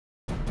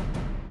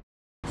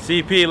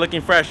CP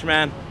looking fresh,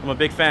 man. I'm a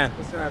big fan.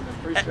 What's happening?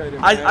 Appreciate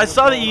it, man. I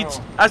saw that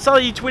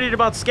you tweeted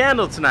about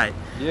Scandal tonight.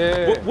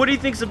 Yeah. What do you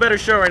think's a better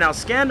show right now,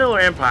 Scandal or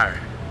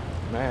Empire?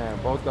 Man,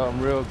 both of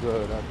them real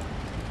good.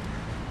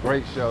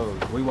 Great shows.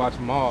 We watch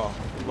them all.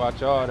 We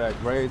watch all that.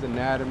 Grey's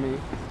Anatomy.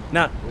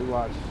 Now,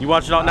 you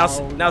watch it all. Now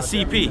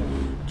CP,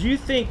 everything. Do you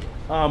think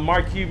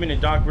Mark Cuban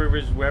and Doc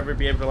Rivers will ever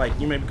be able to, like,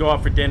 you maybe go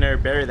out for dinner,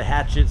 bury the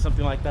hatchet,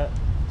 something like that?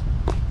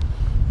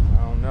 I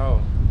don't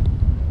know.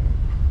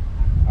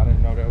 I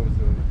didn't know that was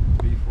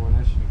a beef for an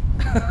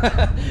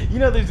issue. You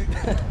know, there's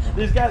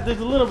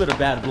a little bit of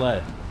bad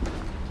blood.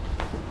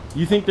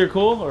 You think they're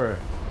cool, or?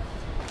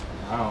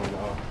 I don't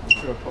know. I'm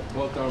sure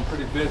both of them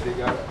pretty busy.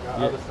 Got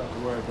other stuff to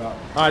worry about.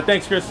 All right,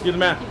 thanks, Chris. You're the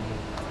man.